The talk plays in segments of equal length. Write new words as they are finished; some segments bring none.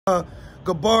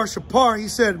Gabar Shapar, he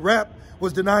said rap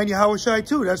was denying Yahushua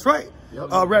too. That's right. Yep,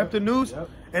 rap the news. Yep.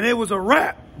 And it was a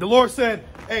rap. The Lord said,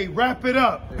 hey, wrap it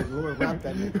up. Hey, the Lord wrapped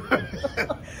that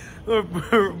nigga.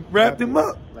 Wrapped him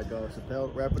up. Like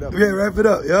Chappelle, wrap it up. Yeah, wrap it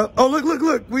up. Yep. Oh,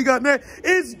 look. We got that.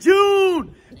 It's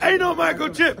June. Ain't no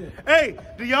microchip. Hey,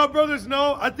 do y'all brothers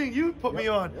know? I think you put me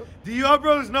on. Yep. Do y'all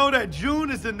brothers know that June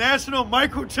is the National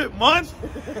Microchip Month?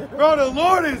 Bro, the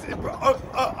Lord is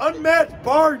unmatched,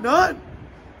 bar none.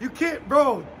 You can't,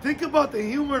 bro. Think about the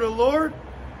humor of the Lord.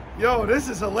 Yo, this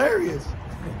is hilarious.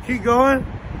 Keep going.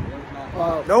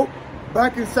 Nope.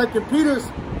 Back in 2 Peter's,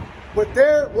 but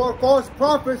there were false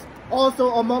prophets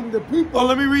also among the people. Oh,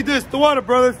 let me read this. The water,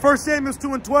 brothers. 1 Samuel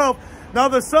 2:12. Now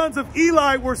the sons of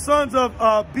Eli were sons of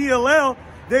Belial.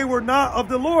 They were not of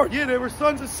the Lord. Yeah, they were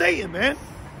sons of Satan, man.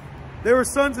 They were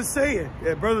sons of Satan.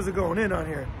 Yeah, brothers are going in on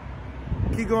here.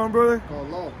 Keep going, brother. Oh,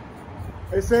 Lord.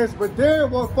 It says, but there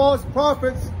were false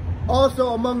prophets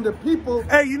also among the people.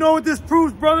 Hey, you know what this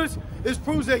proves, brothers? This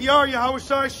proves that y'all are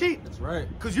Yahushua's sheep. That's right.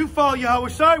 Because you follow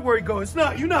Yahushua where he goes. It's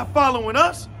not, you're not following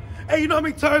us. Hey, you know how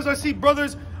many times I see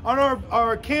brothers on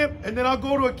our camp, and then I'll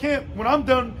go to a camp when I'm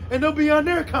done, and they'll be on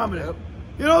there commenting. Yep.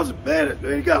 You know, man,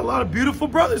 you got a lot of beautiful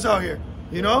brothers out here.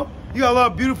 You know? You got a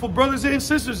lot of beautiful brothers and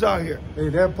sisters out here. Hey,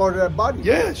 they're part of that body.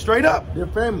 Yeah, straight up. They're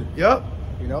family. Yep.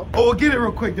 You know? Oh, we'll get it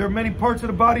real quick. There are many parts of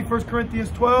the body, 1 Corinthians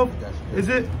 12. Is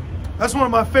it? That's one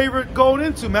of my favorite going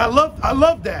into, man. I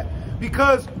love that.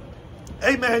 Because,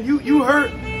 hey man, you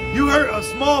hurt a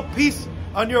small piece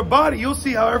on your body, you'll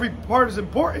see how every part is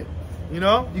important. You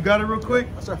know? You got it real quick?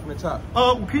 I'll start from the top.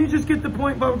 Can you just get the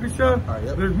point, Baba Krishan? All right,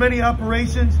 yep. There's many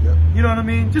operations. Yep. You know what I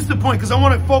mean? Just the point, because I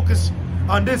want to focus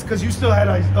on this, because you still had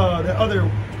the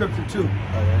other scripture too.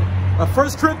 All right. 1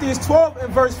 Corinthians 12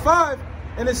 and verse 5,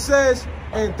 and it says,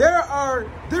 and there are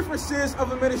differences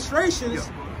of administrations,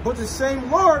 yep, but the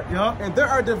same Lord, yep, and there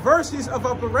are diversities of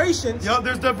operations. Yeah,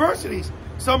 there's diversities.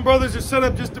 Some brothers are set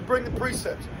up just to bring the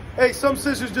precepts. Hey, some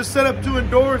sisters just set up to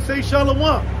endure and say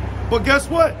shalom. But guess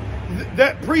what?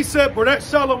 That precept or that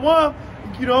shalom,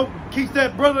 you know, keeps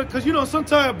that brother, because, you know,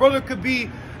 sometimes a brother could be,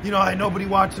 you know, ain't nobody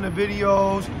watching the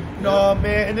videos, no,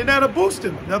 man, and then that'll boost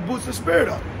him. That'll boost the spirit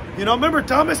up. You know, remember,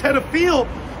 Thomas had to feel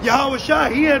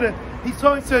Yahushua. He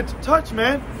said, touch,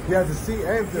 man. He had to see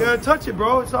and feel. Yeah, touch it,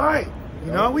 bro. It's all right.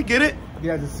 You know, we get it. He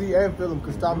had to see and feel him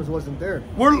because Thomas wasn't there.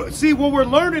 See, what we're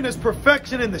learning is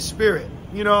perfection in the spirit,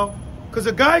 you know, because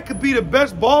a guy could be the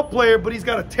best ball player, but he's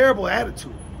got a terrible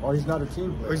attitude. Or he's not a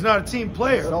team player. Or he's not a team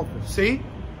player. Selfish. See?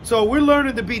 So we're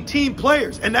learning to be team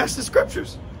players. And that's the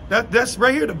scriptures. That's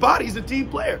right here. The body's a team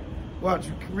player. Watch,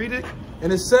 you can read it.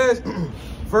 And it says,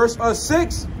 verse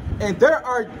 6, and there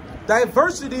are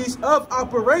diversities of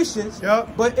operations, yep,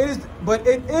 but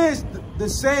it is the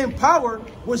same power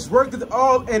which worketh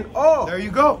all in all. There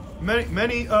you go.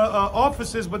 Many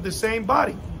offices, but the same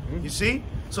body. Mm-hmm. You see?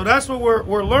 So that's what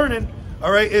we're learning.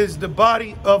 All right, is the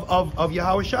body of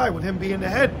Yahushua, with him being the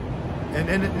head.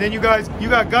 And then you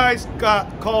got guys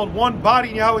called one body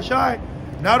in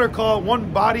Yahushua. Now they're called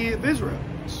one body of Israel.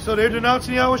 So they're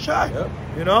denouncing Yahushua. Yep.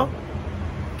 You know?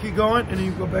 Keep going, and then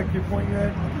you go back to your point you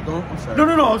had. Keep going. I'm sorry.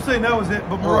 No. I'm saying that was it.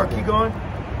 But Mark, keep going.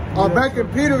 Back in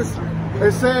Peter's,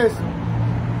 it says,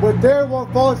 but there were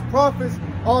false prophets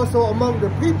also among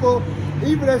the people,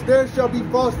 even as there shall be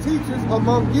false teachers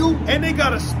among you. And they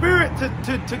got a spirit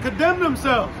to condemn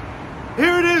themselves.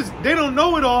 Here it is. They don't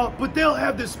know it all, but they'll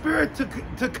have the spirit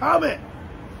to comment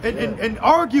and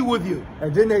argue with you.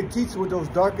 And then they teach with those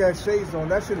dark ass shades on.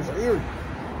 That shit is eerie.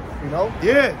 You know?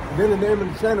 Yeah. And then the name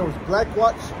of the channel is Black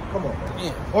Watch. Come on, man.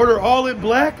 Yeah. Or they're all in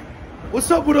black.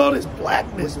 What's up with all this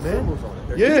blackness, man?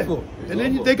 Yeah. Evil. And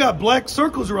then they got black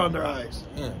circles around their eyes.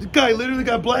 Yeah. This guy literally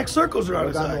got black circles around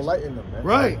his eyes. No light in them, man.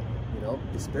 Right. You know?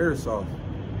 The spirit's off.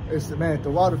 It's, man, the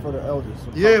water for the elders.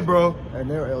 Yeah, bro. And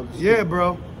their elders. Yeah, too.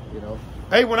 bro. You know?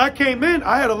 Hey, when I came in,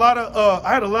 I had a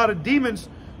lot of demons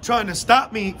trying to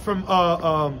stop me from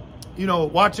you know,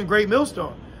 watching Great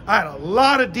Millstone. I had a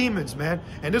lot of demons, man.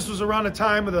 And this was around the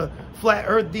time of the flat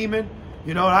earth demon.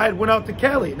 You know, I went out to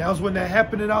Cali, and that was when that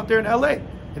happened out there in LA.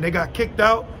 And they got kicked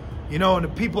out, you know, and the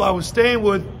people I was staying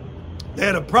with, they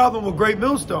had a problem with Great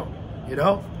Millstone, you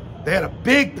know? They had a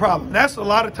big problem. That's a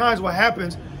lot of times what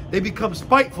happens. They become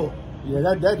spiteful. Yeah,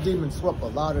 that demon swept a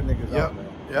lot of niggas out, man.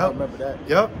 Yep. I remember that.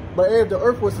 Yep. But if the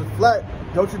earth was flat,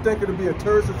 don't you think it would be a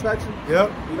tourist attraction?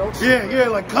 Yep. You know? Yeah,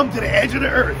 like come to the edge of the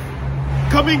earth.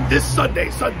 Coming this Sunday,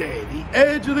 the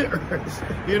edge of the earth.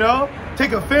 You know?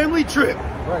 Take a family trip.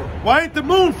 Right. Why ain't the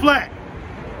moon flat?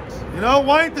 You know,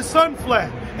 why ain't the sun flat?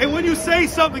 And when you say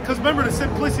something, because remember the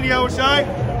simplicity I was shy,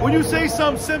 when you say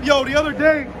something, yo, the other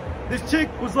day, this chick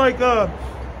was like,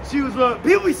 she was,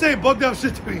 people be saying bugged out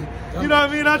shit to me. You know what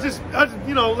I mean? I just,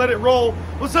 you know, let it roll.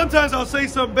 But sometimes I'll say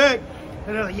something back,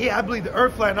 and they're like, yeah, I believe the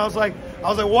earth flat. And I was like,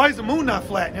 why is the moon not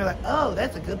flat? And they're like, oh,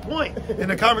 that's a good point. And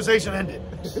the conversation ended.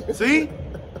 See?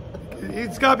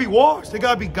 It's got to be washed. It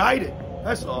got to be guided.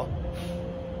 That's all.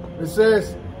 It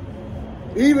says,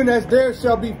 even as there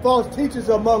shall be false teachers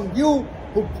among you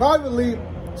who privately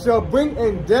shall bring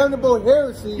in damnable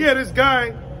heresy. Yeah, this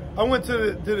guy, I went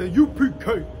to the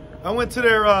UPK. I went to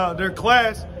their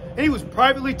class, and he was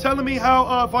privately telling me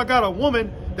how if I got a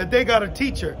woman, that they got a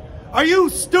teacher. Are you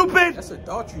stupid? That's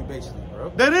adultery, basically,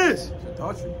 bro. That is. It's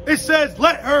adultery. It says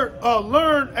let her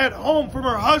learn at home from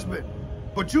her husband.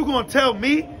 But you gonna tell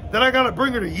me that I gotta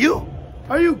bring her to you?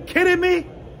 Are you kidding me?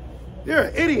 You're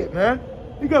an idiot, man.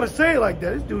 You gotta say it like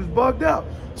that. This dude's bugged out.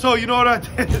 So you know what I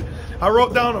did? I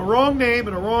wrote down a wrong name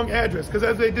and a wrong address. Because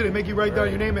as they do, they make you write down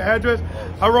your name and address.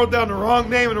 I wrote down the wrong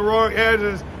name and the wrong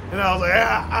address. And I was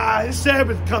like, it's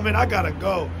Sabbath coming. I gotta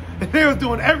go. And they was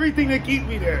doing everything to keep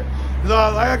me there. So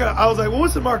I was like, well,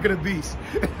 what's the mark of the beast?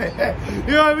 You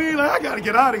know what I mean? Like, I gotta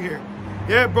get out of here.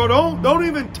 Yeah, bro, don't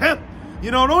even tempt.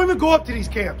 You know, don't even go up to these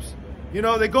camps. You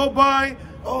know, they go by,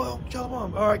 oh,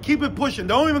 shalom. All right, keep it pushing.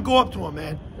 Don't even go up to them,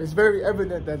 man. It's very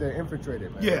evident that they're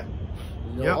infiltrated, man. Yeah.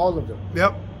 You know, all of them.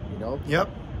 Yep. You know? Yep.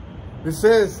 It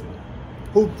says,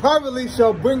 who privately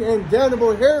shall bring in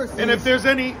damnable heresies. And if there's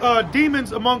any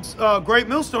demons amongst Great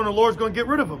Millstone, the Lord's going to get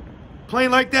rid of them. Plain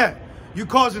like that. You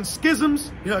causing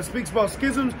schisms. You know, it speaks about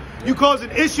schisms. You causing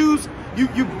issues. You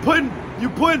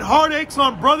putting heartaches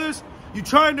on brothers. You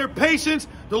trying their patience.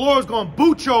 The Lord's going to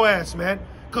boot your ass, man.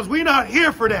 Because we're not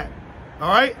here for that. All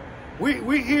right?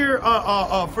 We here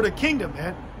for the kingdom,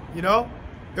 man. You know?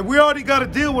 If we already got to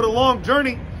deal with a long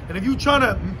journey, and if you trying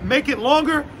to make it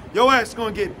longer, your ass is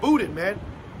going to get booted, man.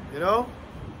 You know?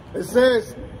 It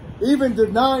says, even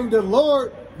denying the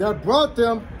Lord that brought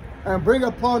them and bring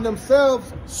upon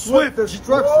themselves swift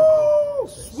destruction. Woo!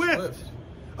 Swift.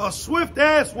 A swift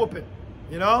ass whooping.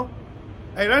 You know?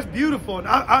 Hey, that's beautiful. And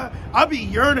I be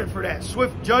yearning for that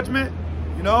swift judgment.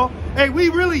 You know? Hey, we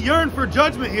really yearn for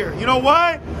judgment here. You know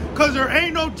why? Because there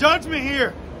ain't no judgment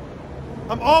here.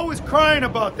 I'm always crying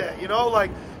about that. You know?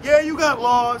 Like, yeah, you got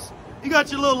laws. You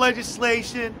got your little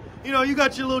legislation. You know, you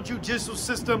got your little judicial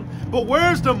system. But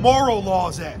where's the moral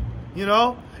laws at? You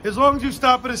know? As long as you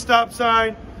stop at a stop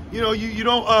sign, you know, you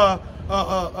don't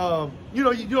you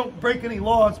know, you don't break any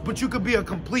laws, but you could be a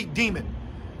complete demon.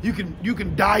 You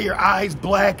can dye your eyes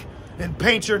black and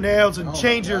paint your nails and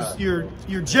change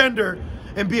your gender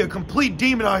and be a complete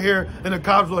demon out here, and the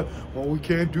cops are like, well, we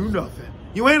can't do nothing.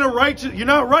 You ain't you're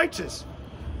not righteous.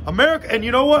 America, and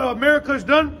you know what America's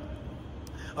done?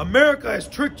 America has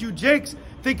tricked you jakes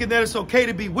thinking that it's okay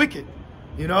to be wicked.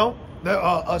 You know,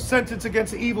 a sentence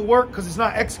against an evil work because it's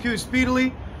not executed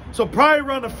speedily. So probably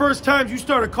around the first times you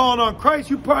started calling on Christ,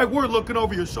 you probably were looking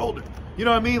over your shoulder. You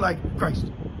know what I mean? Like, Christ.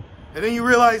 And then you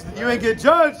realize that you ain't get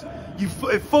judged.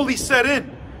 It fully set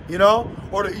in, you know?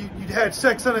 Or you had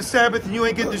sex on a Sabbath and you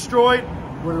ain't get destroyed.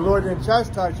 When the Lord didn't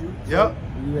chastise you, yep.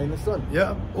 You ain't the son.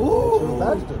 Yeah.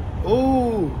 Ooh.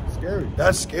 Ooh. Scary.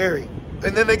 That's scary.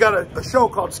 And then they got a show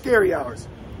called Scary Hours.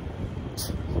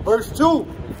 Verse 2.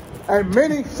 And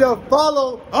many shall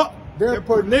follow their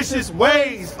pernicious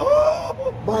ways.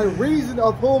 Oh. By reason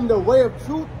of whom the way of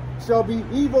truth shall be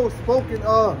evil spoken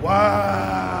of.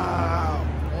 Wow.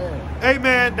 Man. Hey,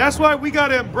 man, that's why we got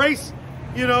to embrace,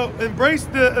 you know, embrace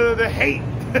the hate,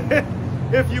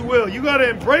 if you will. You got to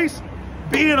embrace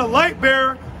being a light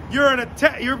bearer. You're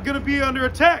going to be under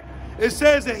attack. It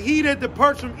says that he that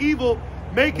departs from evil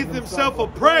maketh himself a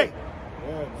prey.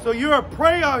 Yeah. So you're a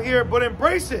prey out here, but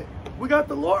embrace it. We got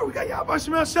the Lord. We got Yahweh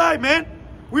Shem outside, man.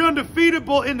 We're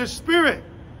undefeatable in the spirit.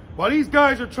 While these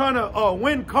guys are trying to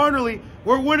win carnally,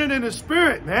 we're winning in the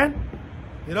spirit, man.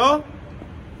 You know?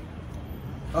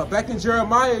 Back in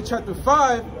Jeremiah chapter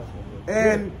 5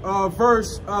 and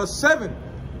verse 7.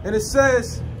 And it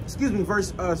says, excuse me,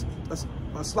 verse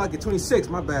slide 26,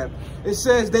 my bad. It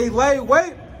says, they lay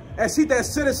wait as he that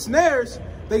setteth snares,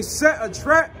 they set a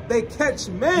trap, they catch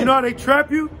men. You know how they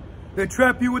trap you? They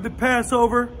trap you with the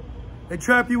Passover. They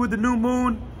trap you with the new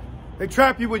moon. They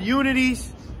trap you with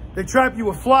unities. They trap you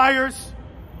with flyers.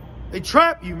 They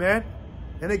trap you, man.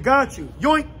 And they got you.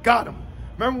 Yoink, got him.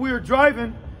 Remember we were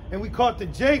driving and we caught the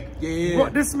Jake? Yeah. Bro,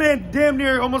 this man damn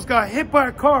near almost got hit by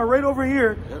a car right over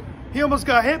here. Yep. He almost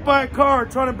got hit by a car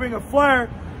trying to bring a flyer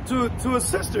to a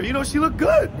sister. You know, she looked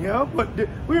good, you know, but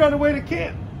we were on the way to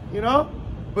camp, you know?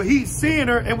 But he's seeing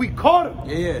her and we caught him.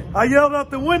 Yeah. I yelled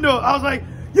out the window. I was like,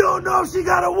 you don't know she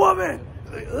got a woman.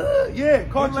 Like, yeah,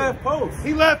 caught He left post.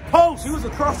 He left post. He was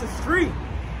across the street.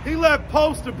 He left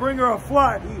post to bring her a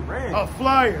flyer. He ran. A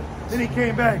flyer. Then he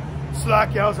came back.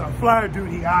 Slacky, I was a flyer dude.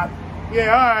 He got it.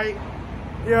 Yeah, all right.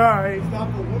 Yeah, all right.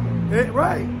 Stop for women.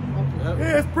 Right. Yep.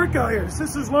 Yeah, it's brick out here. The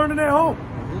sister's learning at home.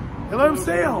 And let them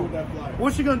stay at home.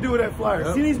 What's she going to do with that flyer?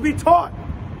 Yep. She needs to be taught.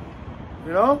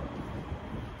 You know?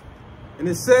 And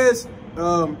it says,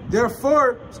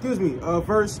 therefore, excuse me,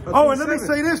 verse. Oh, and let me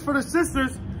say this for the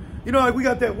sisters. You know, like we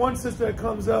got that one sister that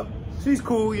comes up. She's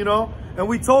cool, you know. And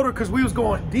we told her, because we was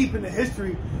going deep into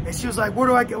history. And she was like, where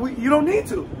do I get? You don't need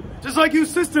to. Just like you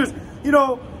sisters, you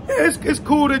know, it's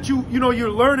cool that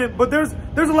you're learning. But there's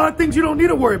a lot of things you don't need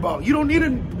to worry about. You don't need to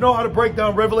know how to break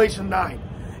down Revelation 9.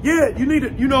 Yeah, you need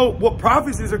to, you know what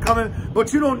prophecies are coming,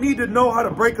 but you don't need to know how to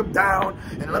break them down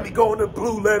and let me go in the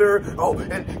blue letter, oh,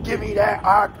 and give me that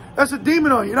ark. That's a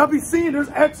demon on you. And I'll be seeing there's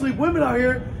actually women out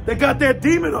here that got that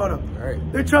demon on them.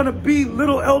 Right. They're trying to be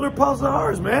little elder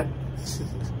Palsahars, man.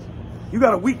 You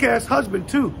got a weak-ass husband,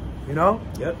 too, you know?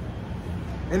 Yep.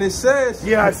 And it says...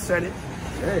 Yeah, I said it.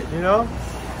 Hey. You know?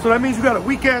 So that means you got a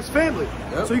weak-ass family.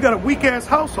 Yep. So you got a weak-ass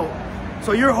household.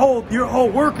 So your whole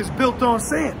work is built on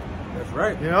sand. That's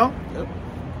right. You know? Yep.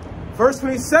 Verse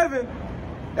 27,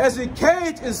 as a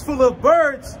cage is full of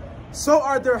birds, so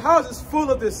are their houses full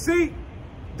of deceit.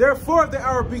 Therefore they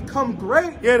are become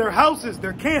great. Yeah, their houses,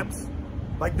 their camps.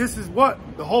 Like this is what?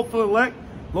 The hopeful elect.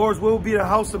 Lord's will be the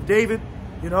house of David.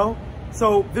 You know?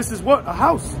 So this is what? A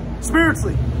house.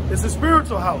 Spiritually. It's a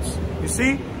spiritual house. You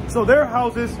see? So their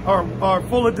houses are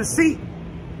full of deceit.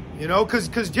 You know?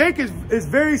 Because Jake is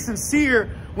very sincere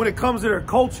when it comes to their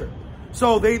culture.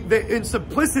 So they in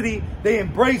simplicity, they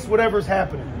embrace whatever's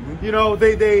happening. Mm-hmm. You know,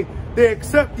 they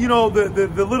accept, you know,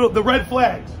 the red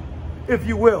flags, if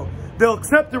you will. They'll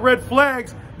accept the red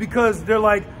flags because they're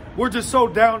like, we're just so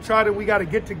downtrodden, we got to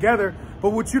get together.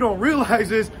 But what you don't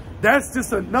realize is that's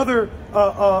just another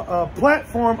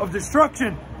platform of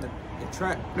destruction. A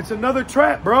trap. It's another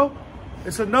trap, bro.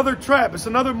 It's another trap. It's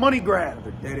another money grab.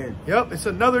 Another dead end. Yep, it's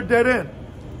another dead end.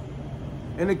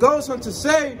 And it goes on to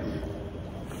say,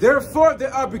 therefore they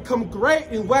are become great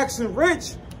and waxing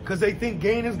rich. Because they think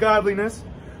gain is godliness.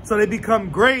 So they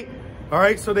become great. All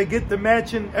right. So they get the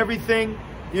matching everything,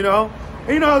 you know.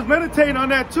 And, you know, I was meditating on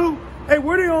that too. Hey,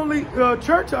 we're the only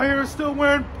church out here still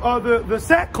wearing the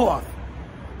sackcloth.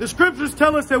 The scriptures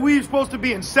tell us that we're supposed to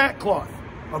be in sackcloth.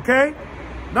 Okay.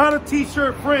 Not a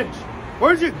t-shirt fringe.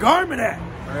 Where's your garment at?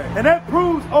 Right. And that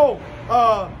proves,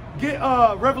 get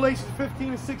Revelations 15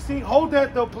 and 16. Hold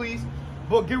that though, please.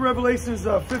 But get Revelations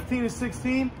 15 and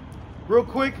 16 real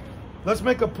quick. Let's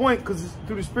make a point because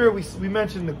through the Spirit we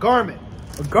mentioned the garment.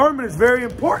 The garment is very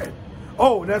important.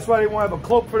 Oh, and that's why they want to have a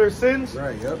cloak for their sins.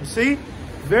 Right, yep. You see?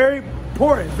 Very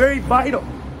important, very vital.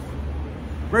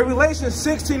 Revelation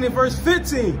 16 and verse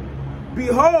 15.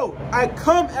 Behold, I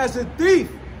come as a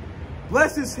thief.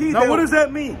 Blessed is he Now, what does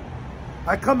that mean?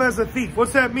 I come as a thief.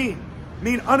 What's that mean?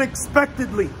 Mean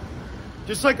unexpectedly.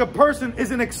 Just like a person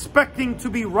isn't expecting to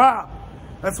be robbed.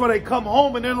 That's why they come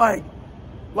home and they're like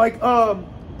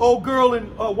old girl in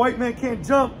White Man Can't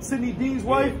Jump, Sidney Dean's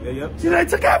wife. Yeah, yep. See, they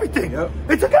took everything. Yep.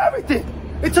 They took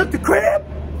everything. They took the crib.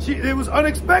 It was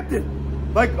unexpected.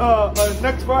 Like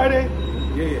next Friday,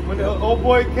 when the old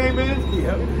boy came in,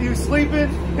 he was sleeping.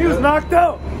 He was knocked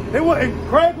out. And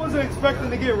Craig wasn't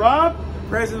expecting to get robbed. The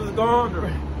president was gone.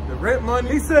 The rent money.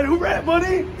 He said, "Who rent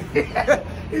money?"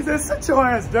 He said, "Sit your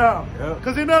ass down,"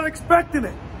 because they're not expecting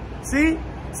it. See?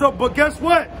 So, but guess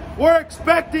what? We're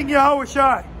expecting Yahweh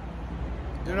Shai.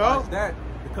 You know that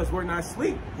because we're not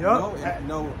asleep. Yep. You know, and, you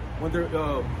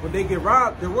know when they get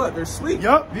robbed, they're what? They're asleep.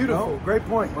 Yep. Beautiful. You know? Great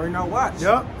point. We're not watch.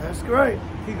 Yep. That's great.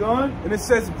 Keep going. And it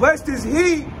says, "Blessed is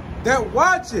he that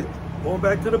watcheth." Going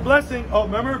back to the blessing. Oh,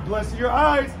 remember, bless your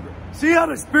eyes. See how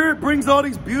the Spirit brings all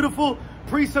these beautiful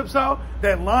precepts out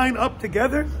that line up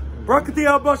together. Brakati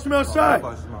al Bashim Shai.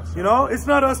 You know, it's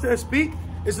not us that speak.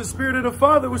 It's the Spirit of the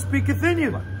Father who speaketh in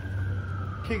you.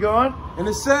 Keep going. And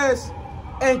it says,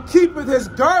 and keepeth his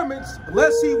garments,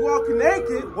 lest he walk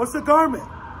naked. What's the garment?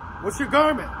 What's your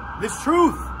garment? This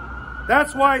truth.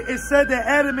 That's why it said that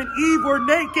Adam and Eve were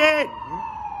naked.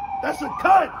 That's a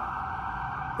cut.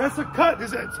 That's a cut.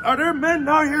 Are there men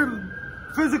out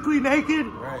here physically naked?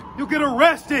 Right. You get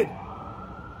arrested.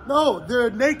 No,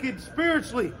 they're naked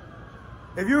spiritually.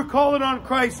 If you're calling on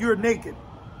Christ, you're naked.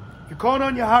 If you're calling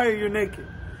on Yahweh, you're naked.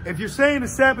 If you're saying the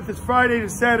Sabbath is Friday to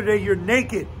Saturday, you're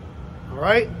naked. All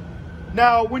right?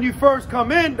 Now, when you first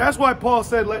come in, that's why Paul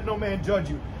said, let no man judge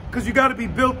you. Because you got to be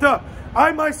built up.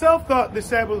 I myself thought the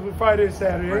Sabbath was Friday to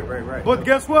Saturday. Right. But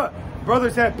guess what?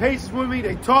 Brothers had patience with me.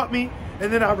 They taught me.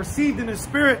 And then I received in the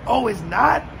Spirit, oh, it's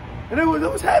not? And it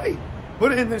was heavy.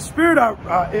 But in the Spirit,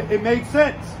 it made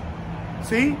sense.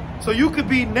 See? So you could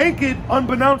be naked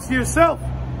unbeknownst to yourself.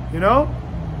 You know?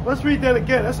 Let's read that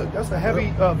again. That's a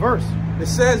heavy verse. It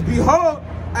says, behold,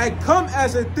 I come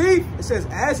as a thief. It says,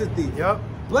 as a thief. Yep.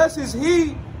 Blessed is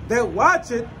he that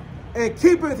watcheth and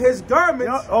keepeth his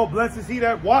garments. Yep. Oh, blessed is he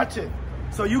that watcheth.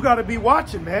 So you got to be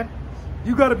watching, man.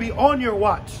 You got to be on your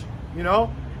watch, you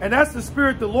know? And that's the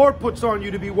spirit the Lord puts on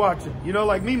you to be watching. You know,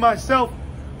 like me, myself,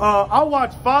 I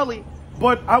watch folly,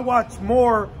 but I watch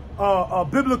more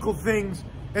biblical things,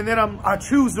 and then I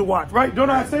choose to watch, right?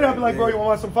 Don't I say that? I'll be like, bro, you want to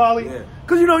watch some folly?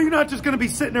 Because, you know, you're not just going to be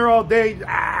sitting there all day,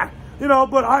 you know,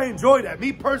 but I enjoy that.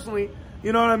 Me personally,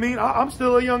 you know what I mean? I'm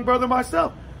still a young brother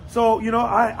myself. So, you know,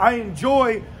 I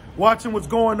enjoy watching what's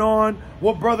going on,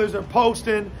 what brothers are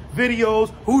posting, videos,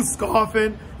 who's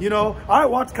scoffing, you know. I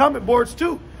watch comment boards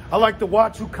too. I like to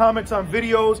watch who comments on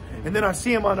videos, and then I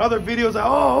see them on other videos. Like,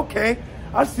 oh, okay,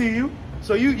 I see you.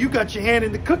 So you got your hand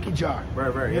in the cookie jar.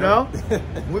 Right. You know?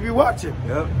 We'll be watching.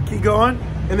 Yep. Keep going.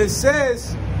 And it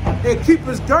says, and keep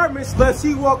his garments lest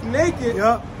he walk naked.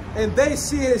 Yep. And they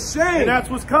see his shame. And that's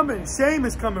what's coming. Shame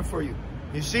is coming for you.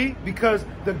 You see? Because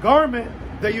the garment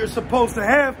that you're supposed to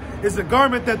have is the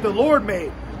garment that the Lord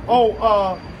made.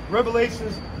 Oh,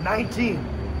 Revelations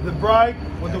 19. The bride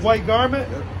with the white garment.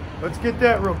 Yep. Let's get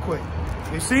that real quick.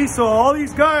 You see? So all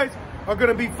these guys are going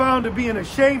to be found to be in a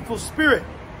shameful spirit.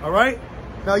 All right?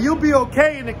 Now, you'll be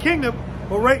okay in the kingdom,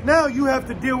 but right now you have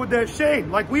to deal with that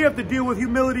shame. Like we have to deal with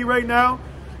humility right now.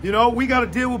 You know, we got to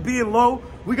deal with being low.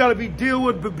 We got to deal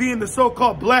with being the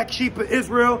so-called black sheep of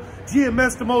Israel.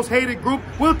 GMS, the most hated group.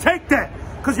 We'll take that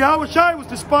because Yahushua was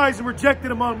despised and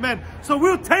rejected among men. So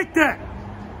we'll take that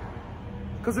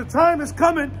because the time is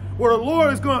coming where the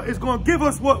Lord is going to give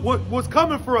us what's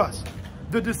coming for us.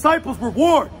 The disciples'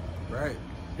 reward. Right.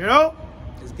 You know?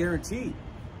 It's guaranteed.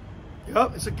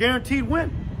 Yep, it's a guaranteed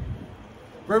win.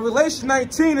 Revelation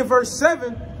 19 and verse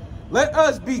 7. Let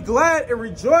us be glad and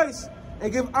rejoice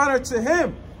and give honor to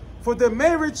him. For the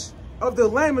marriage of the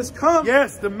Lamb is come.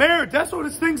 Yes, the marriage. That's what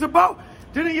this thing's about.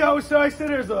 Didn't Yahushua say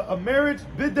there's a marriage?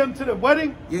 Bid them to the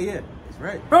wedding? Yeah. That's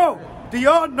right. Bro, do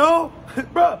y'all know?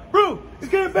 bro, it's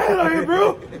getting bad out here,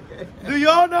 bro. Do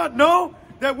y'all not know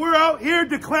that we're out here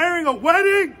declaring a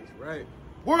wedding? That's right.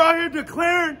 We're out here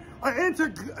declaring an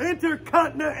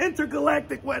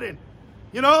intergalactic wedding.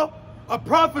 You know? A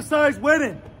prophesized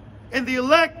wedding. And the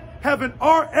elect have an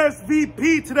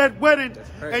RSVP to that wedding.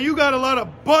 Right. And you got a lot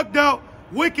of bugged out,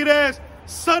 wicked ass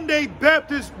Sunday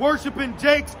Baptist worshiping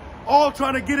jakes all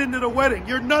trying to get into the wedding.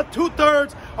 You're not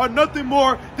 2/3 are nothing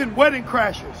more than wedding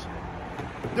crashers.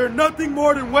 They're nothing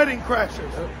more than wedding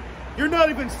crashers. You're not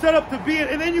even set up to be it.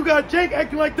 And then you got Jake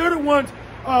acting like they're the ones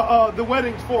the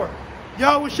wedding's for.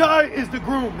 Yahushua is the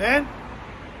groom, man.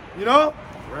 You know?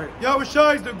 Right.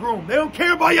 Yahushua is the groom. They don't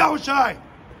care about Yahushua.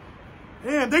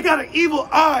 Man, they got an evil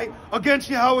eye against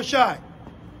Yahushua.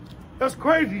 That's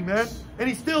crazy, man. And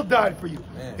he still died for you.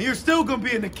 Man. And you're still going to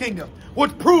be in the kingdom.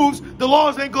 Which proves the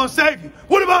laws ain't going to save you.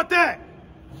 What about that?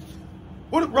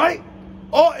 Right?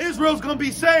 All Israel's going to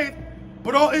be saved,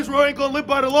 but all Israel ain't going to live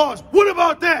by the laws. What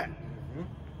about that? Mm-hmm.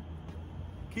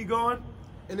 Keep going.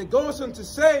 And it goes on to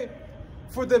say,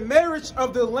 for the marriage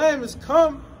of the Lamb is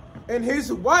come, and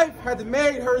his wife hath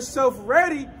made herself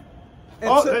ready.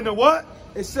 And the what?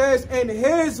 It says, and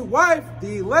his wife,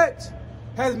 the elect,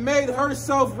 has made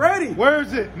herself ready. Where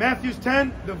is it? Matthew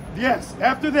 10? Yes.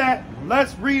 After that,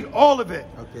 let's read all of it.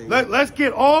 Okay. Let's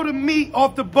get all the meat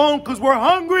off the bone because we're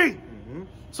hungry. Mm-hmm.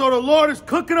 So the Lord is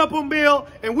cooking up a meal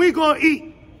and we're going to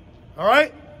eat. All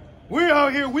right? We're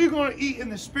out here. We're going to eat in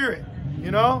the spirit.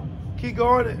 You know? Keep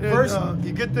going. And,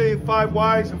 you get the 5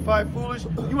 wise and 5 foolish.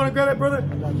 You want to grab that, brother?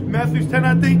 Matthew 10,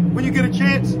 I think, when you get a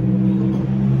chance.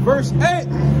 Verse 8.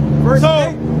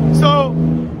 So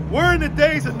we're in the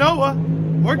days of Noah.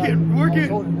 We're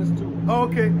getting. Oh,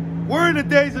 okay. We're in the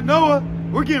days of Noah.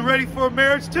 We're getting ready for a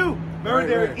marriage too. Remember,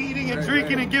 they're eating and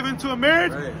drinking and giving into a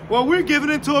marriage. Right. Well, we're giving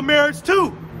into a marriage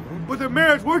too. Mm-hmm. But the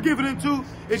marriage we're giving into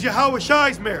is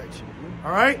Yahushua's marriage. Mm-hmm.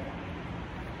 All right.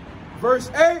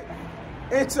 Verse 8.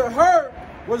 And to her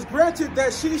was granted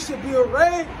that she should be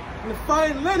arrayed in the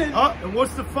fine linen. And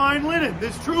what's the fine linen?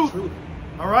 This truth.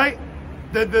 All right.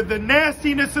 The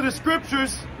nastiness of the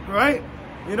scriptures, right?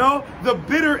 You know, the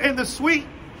bitter and the sweet.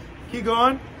 Keep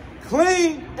going.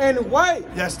 Clean and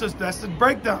white. That's the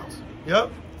breakdowns.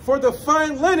 Yep. For the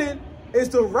fine linen is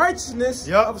the righteousness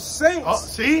of saints.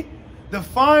 See? The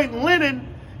fine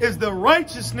linen is the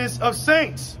righteousness of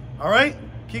saints. All right?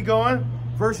 Keep going.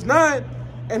 Verse 9.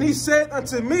 And he said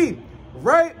unto me,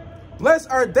 right, blessed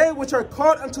are they which are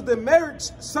called unto the marriage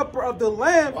supper of the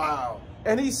Lamb. Wow.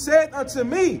 And he said unto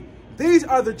me, these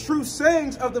are the true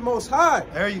sayings of the Most High.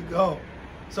 There you go.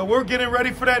 So we're getting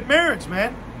ready for that marriage,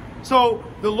 man. So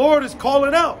the Lord is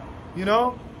calling out, you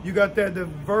know. You got that, the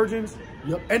virgins.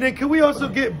 Yep. And then can we also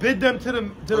bid them to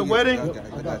the wedding?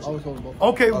 I got you.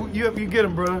 Okay, you get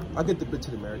them, brother. I'll get the bid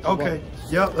to the marriage. Okay,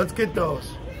 yeah, let's get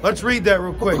those. Let's read that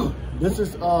real quick. This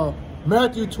is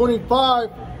Matthew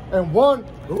 25:1.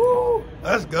 Ooh,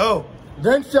 let's go.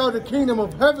 Then shall the kingdom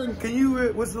of heaven. Can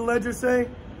you, what's the ledger say?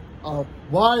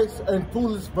 Wise and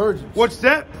foolish virgins. Which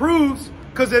that proves,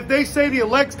 because if they say the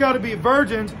elect's got to be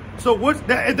virgins, so what's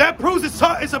that? That proves it's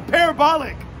a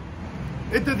parabolic.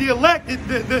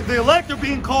 The elect are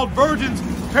being called virgins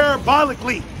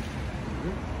parabolically.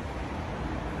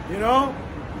 You know?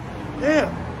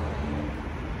 Yeah.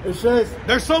 It says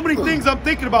there's so many things I'm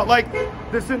thinking about, like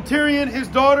the centurion, his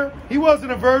daughter, he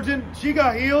wasn't a virgin, she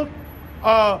got healed.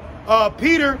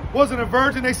 Peter wasn't a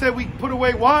virgin. They said we put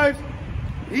away wives.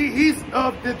 He's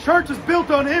the church is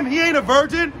built on him. He ain't a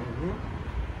virgin.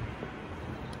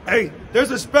 Hey,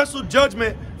 there's a special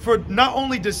judgment for not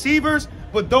only deceivers,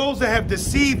 but those that have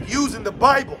deceived using the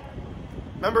Bible.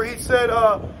 Remember, he said,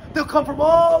 they'll come from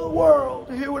all the world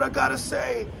to hear what I gotta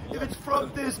say if it's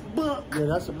from this book. Yeah,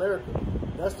 that's America.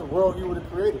 That's the world he would have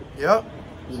created. Yep.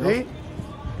 See?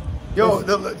 Yo,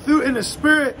 in the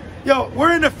spirit, yo,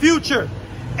 we're in the future.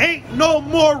 Ain't no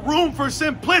more room for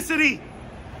simplicity.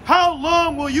 How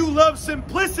long will you love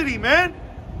simplicity, man?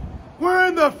 We're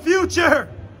in the future.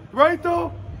 Right,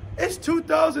 though? It's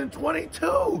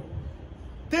 2022.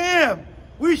 Damn.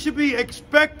 We should be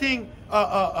expecting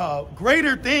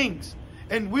greater things.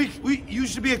 And you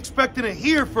should be expecting it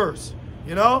here first.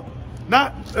 You know?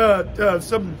 Not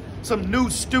some new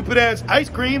stupid ass ice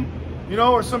cream, you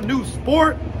know, or some new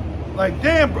sport. Like,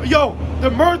 damn, bro. Yo, the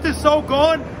mirth is so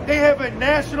gone, they have a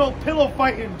national pillow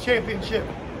fighting championship.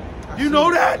 You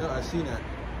know that? Yeah, I seen that.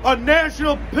 A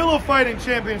national pillow fighting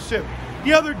championship.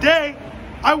 The other day,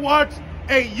 I watched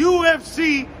a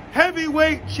UFC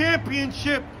heavyweight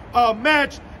championship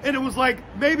match, and it was like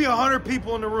maybe 100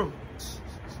 people in the room.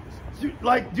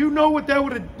 Like, do you know what that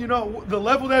would have, you know, the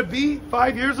level that'd be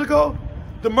 5 years ago?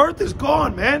 The mirth is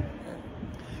gone, man.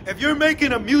 If you're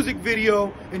making a music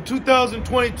video in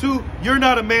 2022, you're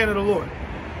not a man of the Lord.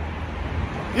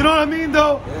 You know what I mean,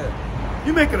 though? Yeah.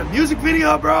 You making a music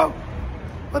video, bro?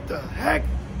 What the heck?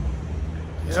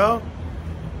 You know?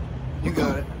 You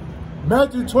got it.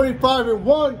 Matthew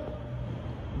 25:1.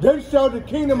 Then shall the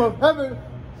kingdom of heaven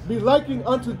be likened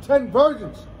unto 10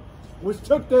 virgins, which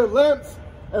took their lamps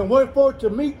and went forth to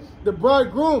meet the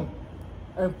bridegroom.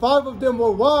 And 5 of them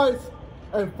were wise,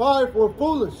 and 5 were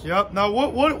foolish. Yep. Now,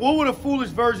 what would a foolish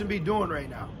virgin be doing right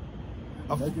now?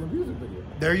 Making a music video.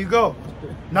 There you go.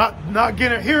 Not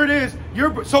getting it. Here it is.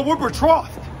 So we're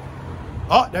betrothed.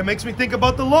 Oh, that makes me think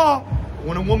about the law.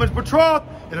 When a woman's betrothed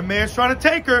and a man's trying to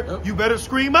take her, you better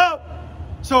scream out.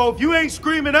 So if you ain't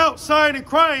screaming out, sighing and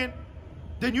crying,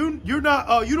 then you're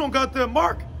not you don't got the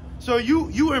mark. So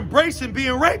you embracing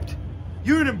being raped.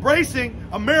 You're embracing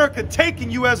America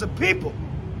taking you as a people.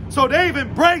 So they've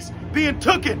embraced being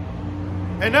taken.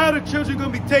 And now the children are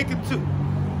going to be taken too.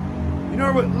 You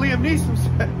know what Liam Neeson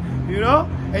said, you know?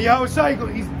 And Yahweh,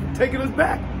 he's taking us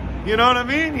back. You know what I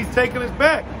mean? He's taking us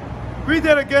back. Read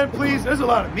that again, please. There's a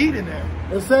lot of meat in there.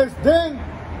 It says, then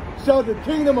shall the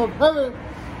kingdom of heaven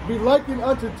be likened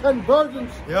unto 10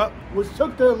 virgins, which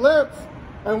took their lamps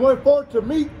and went forth to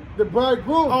meet the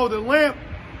bridegroom. Oh, the lamp.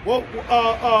 What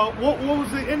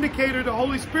was the indicator? The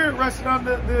Holy Spirit rested on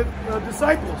the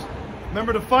disciples.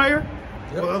 Remember the fire?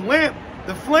 Yep. Well, the lamp,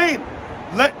 the flame.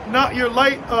 Let your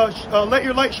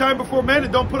light shine before men,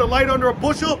 and don't put a light under a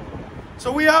bushel.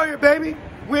 So we out here, baby.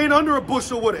 We ain't under a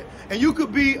bushel with it. And you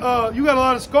could be, you got a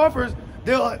lot of scoffers.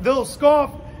 They'll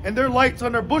scoff, and their lights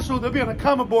on their bushel. They'll be on a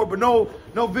comment board, but no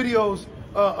videos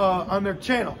on their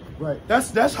channel. Right.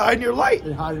 That's hiding your light.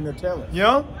 They're hiding their talent. You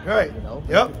know? Right. You know?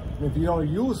 Yep. If you don't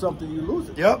use something, you lose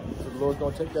it. Yep. So the Lord's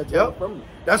going to take that talent from you.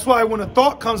 That's why when a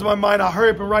thought comes to my mind, I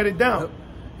hurry up and write it down. Yep.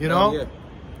 You know? Yeah.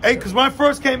 Hey, because when I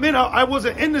first came in, I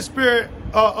wasn't in the spirit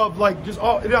of like just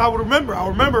all, I'll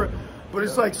remember it. But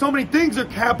it's like so many things are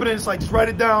happening. It's like just write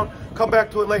it down, come back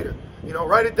to it later. You know,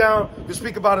 write it down, you'll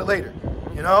speak about it later.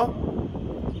 You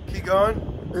know? Keep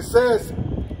going. It says,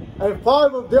 and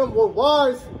 5 of them were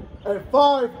wise, and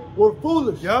 5 were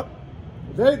foolish. Yep.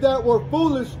 They that were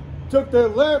foolish took their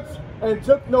lamps and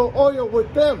took no oil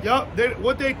with them. Yep.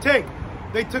 What they take?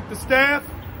 They took the staff,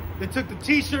 they took the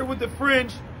t-shirt with the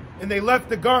fringe, and they left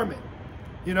the garment.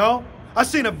 You know? I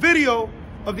seen a video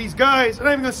of these guys, I'm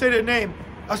not even going to say their name.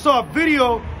 I saw a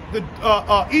video,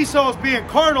 Esau's being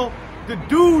carnal. The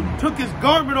dude took his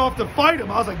garment off to fight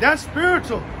him. I was like, that's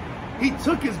spiritual. He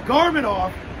took his garment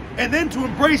off, and then to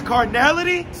embrace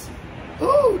carnality,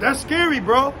 Ooh, that's scary,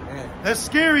 bro. Man. That's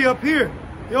scary up here.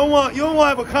 You don't want to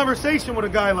have a conversation with a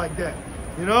guy like that.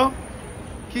 You know?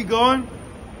 Keep going.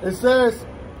 It says,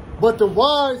 but the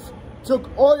wise took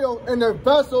oil in their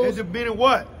vessels. It meaning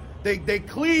what? They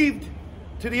cleaved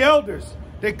to the elders.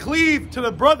 They cleaved to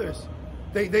the brothers.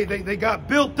 They got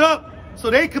built up so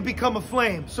they could become a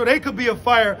flame, so they could be a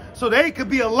fire, so they could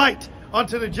be a light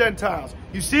unto the Gentiles.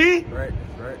 You see? Right,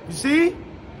 right. You see?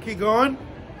 Keep going.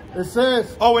 It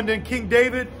says, oh, and then King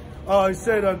David, he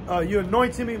said, you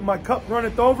anointed me, my cup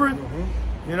runneth over it.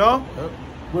 You know? Yep.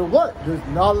 With what? There's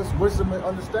knowledge, wisdom, and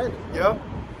understanding. Yep.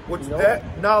 Which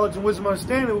that knowledge and wisdom and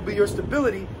understanding will be your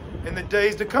stability in the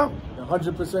days to come.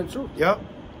 100% true. Yep.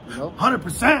 You know?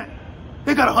 100%.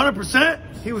 They got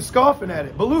 100%. He was scoffing at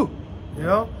it. Baloo. You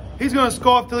know? He's going to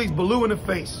scoff till he's blue in the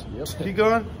face. Yep. Keep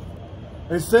going.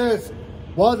 It says,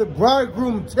 while the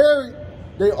bridegroom tarried,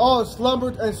 they all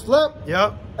slumbered and slept.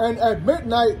 Yep. And at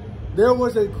midnight, there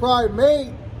was a cry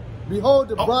made, behold,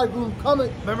 the bridegroom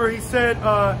cometh. Remember he said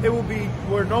it will be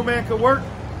where no man could work.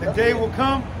 The day will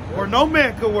come where no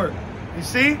man could work. You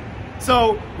see?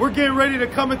 So we're getting ready to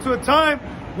come into a time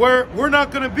where we're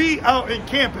not going to be out and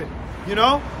camping. You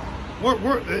know?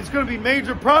 It's going to be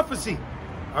major prophecy.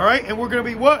 All right? And we're going to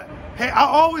be what? Hey, I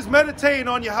always meditate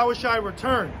on Yahushua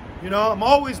return. You know? I'm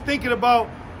always thinking about,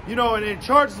 you know, and it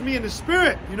charges me in the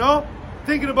spirit, you know?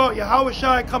 Thinking about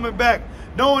Yahushua coming back.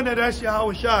 Knowing that that's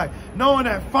Yahushua. Knowing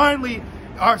that finally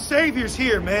our Savior's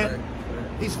here, man.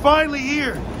 Right. He's finally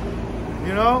here.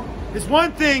 You know? It's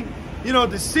one thing, you know,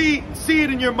 to see it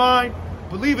in your mind,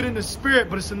 believe it in the spirit,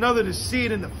 but it's another to see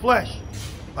it in the flesh.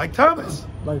 Like Thomas.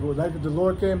 Like if the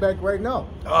Lord came back right now.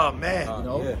 Oh, man. You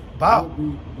know? Yeah. Bow.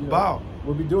 Bow.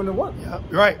 We'll be doing the work. Yeah.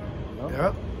 Right. You know?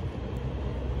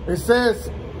 Yeah. It says,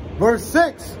 verse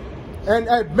 6, and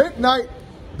at midnight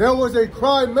there was a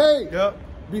cry made. Yep.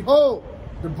 Behold,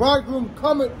 the bridegroom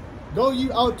cometh, go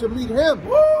ye out to meet him.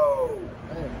 Woo!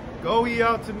 Man. Go ye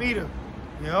out to meet him.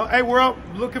 You know, hey, we're out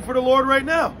looking for the Lord right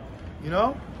now. You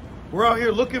know, we're out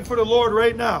here looking for the Lord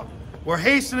right now. We're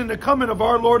hastening the coming of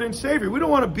our Lord and Savior. We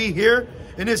don't want to be here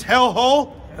in this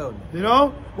hellhole. Hell no. You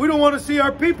know, we don't want to see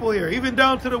our people here, even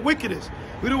down to the wickedest.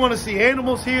 We don't want to see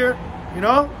animals here. You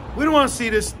know, we don't want to see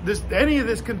any of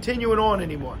this continuing on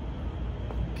anymore.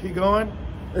 Keep going.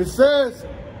 It says,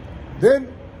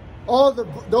 then all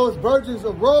those virgins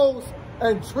arose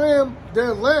and trimmed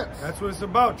their lamps. That's what it's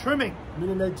about, trimming.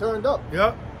 Meaning they turned up.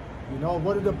 Yep. You know,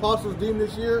 what did the apostles deem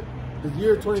this year? The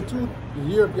year 22, the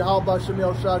year of Yahweh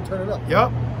Shemel Shah turning up.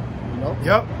 Yep. You know?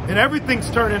 Yep. And everything's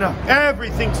turning up.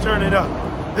 Everything's turning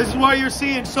up. This is why you're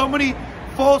seeing so many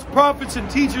false prophets and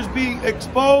teachers being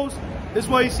exposed. This is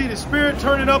why you see the spirit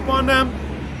turning up on them.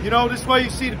 You know, this is why you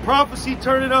see the prophecy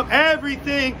turning up.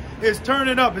 Everything is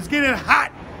turning up. It's getting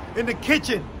hot in the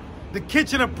kitchen. The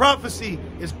kitchen of prophecy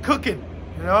is cooking.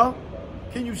 You know?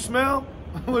 Can you smell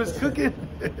what is cooking?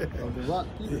 The rock.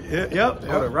 Yep.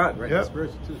 Oh, the rock, right? Yep.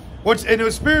 Spiritual too. And it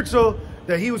was spiritual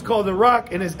that he was called the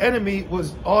rock and his enemy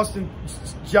was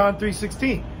John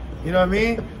 3:16. You know what I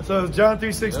mean? So it was John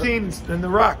 3:16 and the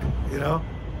rock, you know?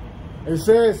 It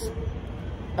says,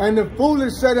 and the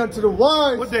foolish said unto the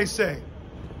wise, What'd they say?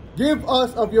 give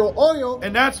us of your oil.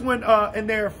 And that's when in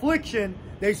their affliction,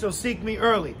 they shall seek me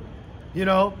early. You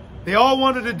know? They all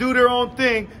wanted to do their own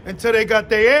thing until they got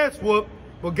their ass whooped.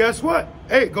 Well, guess what?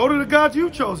 Hey, go to the gods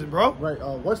you've chosen, bro. Right.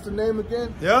 What's the name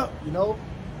again? Yeah. You know,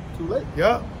 too late.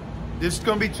 Yeah. This is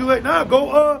going to be too late. Nah,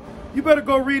 go, you better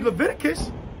go read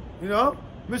Leviticus. You know,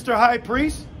 Mr. High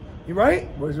Priest. You right?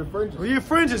 Where's your fringes? Where your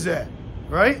fringes at?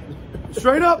 Right?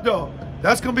 Straight up, though.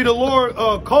 That's going to be the Lord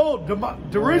cold,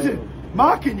 derision,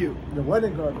 mocking you. The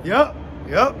wedding garment. Yep.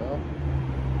 Yep.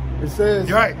 It says.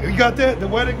 You're right. You got that? The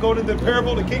wedding, go to the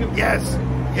parable of the kingdom. Yes.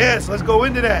 Yes. Let's go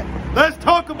into that. Let's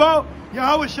talk about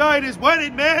Yahushua and his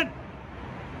wedding, man.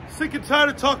 Sick and tired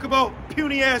of talking about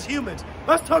puny ass humans.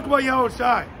 Let's talk about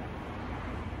Yahushua.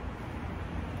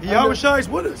 Yahushua is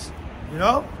with us, you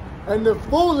know? And the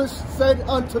foolish said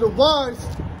unto the wise,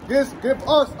 give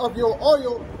us of your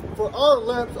oil, for our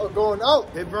lamps are going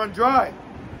out. They've run dry.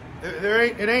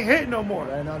 It ain't hitting no more.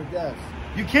 Ran out of gas.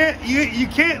 You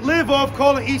can't live off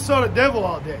calling Esau the devil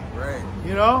all day. Right.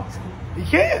 You know? You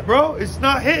can't, bro. It's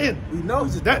not hitting. He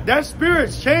knows it. That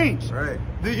spirit's changed. Right.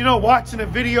 You know, watching the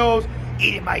videos,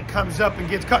 Edomite comes up and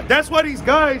gets cut. That's why these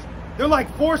guys, they're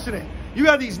like forcing it. You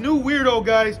got these new weirdo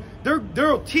guys,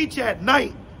 they'll teach at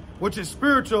night, which is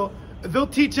spiritual. They'll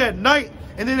teach at night,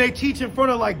 and then they teach in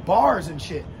front of like bars and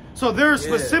shit. So they're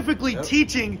specifically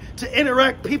teaching to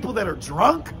interact people that are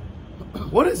drunk.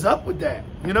 What is up with that?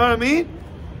 You know what I mean?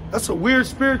 That's a weird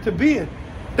spirit to be in.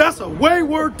 That's a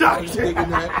wayward doctrine.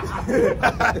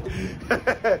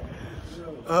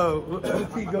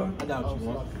 Keep going. I got you,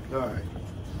 man. All right.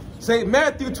 St.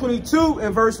 Matthew 22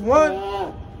 and verse 1.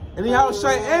 And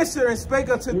Yahushua answered and spake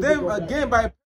unto them again by